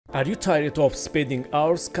Are you tired of spending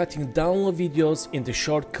hours cutting download videos into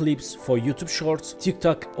short clips for YouTube Shorts,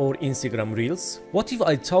 TikTok or Instagram Reels? What if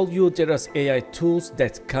I told you there are AI tools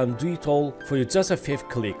that can do it all for you just a few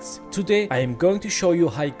clicks? Today I am going to show you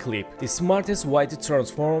HiClip, the smartest way to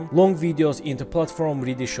transform long videos into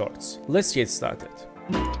platform-ready shorts. Let's get started.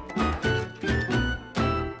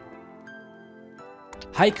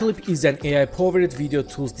 HiClip is an AI-powered video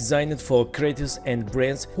tool designed for creators and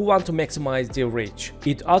brands who want to maximize their reach.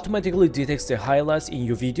 It automatically detects the highlights in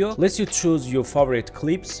your video, lets you choose your favorite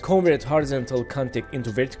clips, convert horizontal content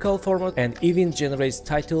into vertical format, and even generates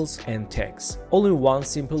titles and tags, all in one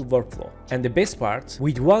simple workflow. And the best part,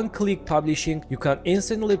 with one-click publishing, you can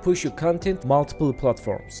instantly push your content multiple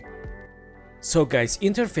platforms. So guys,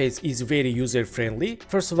 interface is very user friendly.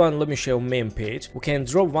 First one, let me show main page. We can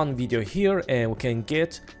drop one video here and we can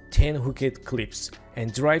get 10 hooked clips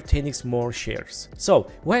and drive 10x more shares.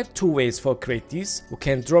 So we have two ways for create this. We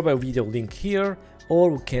can drop a video link here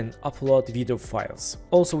or we can upload video files.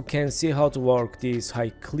 Also we can see how to work this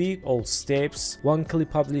HiClip, all steps, one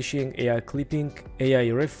clip publishing, AI clipping, AI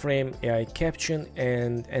reframe, AI caption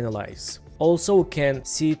and analyze. Also, we can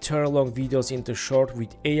see turn long videos into short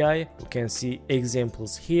with AI. We can see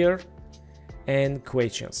examples here and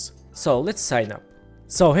questions. So let's sign up.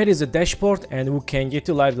 So here is a dashboard and we can get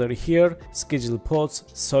the library here, schedule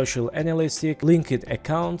posts, social analytics, linked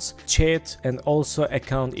accounts, chat and also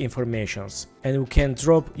account informations. And we can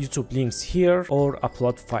drop YouTube links here or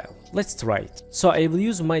upload file. Let's try it. So I will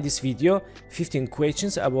use this video, 15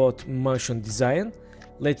 questions about motion design.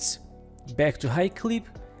 Let's back to HiClip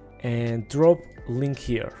and drop link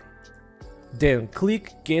here. Then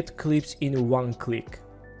click get clips in one click.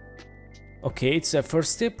 Okay, it's a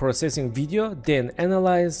first step, processing video, then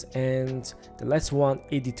analyze, and the last one,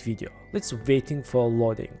 edit video. Let's waiting for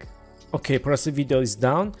loading. Okay, process video is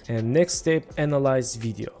done, and next step, analyze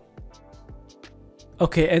video.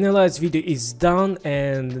 Okay, analyze video is done,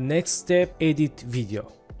 and the next step, edit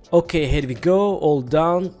video. Okay, here we go, all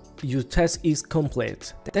done. Your task is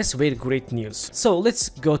complete. That's very great news. So let's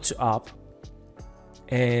go to app,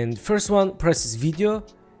 and first one, process video.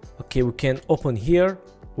 Okay, we can open here,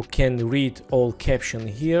 we can read all caption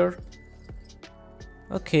here.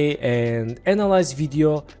 Okay, and analyze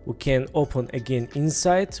video, we can open again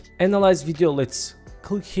inside. Analyze video, let's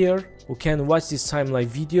click here. We can watch this timeline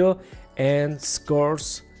video and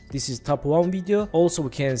scores. This is top one video. Also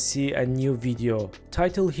we can see a new video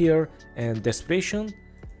title here and description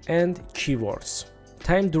and keywords.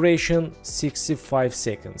 Time duration 65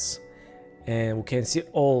 seconds, and we can see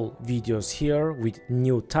all videos here with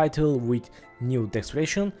new title, with new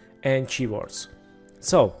description and keywords.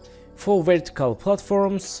 So for vertical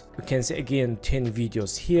platforms we can see again 10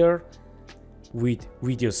 videos here with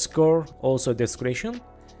video score, also description.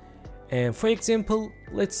 And for example,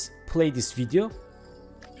 let's play this video.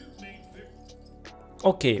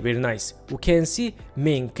 Okay, very nice. We can see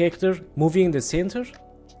main character moving the center.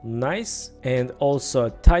 Nice. And also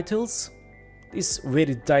titles. This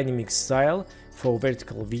very dynamic style for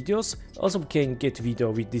vertical videos. Also we can get video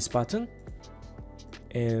with this button.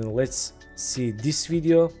 And let's see this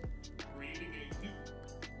video.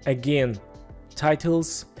 Again,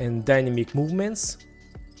 titles and dynamic movements.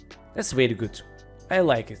 That's very good. I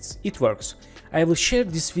like it. It works. I will share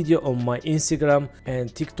this video on my Instagram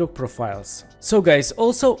and TikTok profiles. So guys,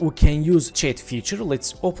 also we can use chat feature.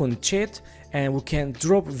 Let's open chat and we can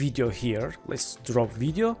drop video here. Let's drop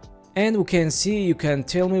video and we can see, you can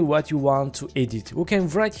tell me what you want to edit. We can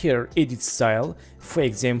write here edit style. For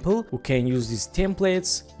example, we can use these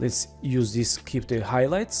templates. Let's use this, keep the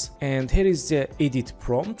highlights, and here is the edit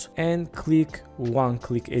prompt and click one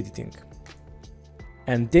click editing.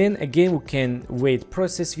 And then again we can wait,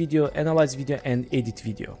 process video, analyze video and edit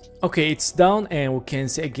video. Okay, it's done and we can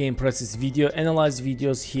see again process video, analyze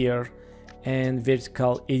videos here and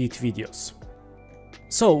vertical edit videos.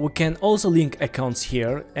 So we can also link accounts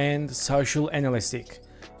here and social analytics.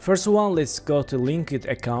 First one, let's go to linked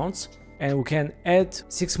accounts and we can add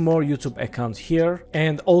 6 more YouTube accounts here,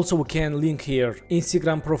 and also we can link here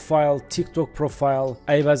Instagram profile, TikTok profile.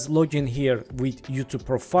 I was logged in here with YouTube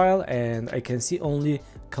profile and I can see only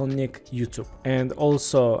connect YouTube, and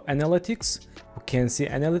also analytics. We can see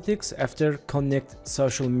analytics after connect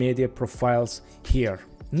social media profiles here.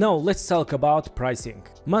 Now let's talk about pricing.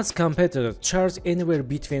 Most competitors charge anywhere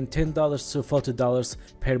between $10 to $40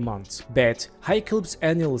 per month, but HiClip's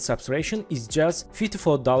annual subscription is just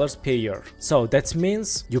 $54 per year. So that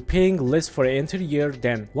means you're paying less for an entire year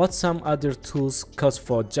than what some other tools cost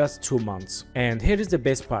for just 2 months. And here is the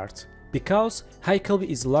best part. Because HiClip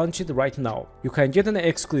is launched right now. You can get an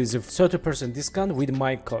exclusive 30% discount with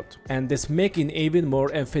my code, and this makes it even more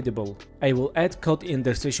affordable. I will add code in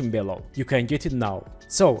the description below. You can get it now.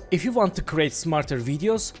 So, if you want to create smarter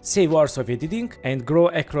videos, save hours of editing, and grow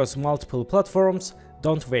across multiple platforms,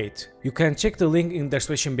 don't wait. You can check the link in the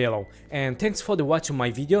description below. And thanks for watching my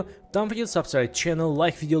video. Don't forget to subscribe channel,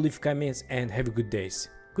 like video, leave comments, and have a good days.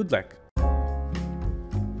 Good luck.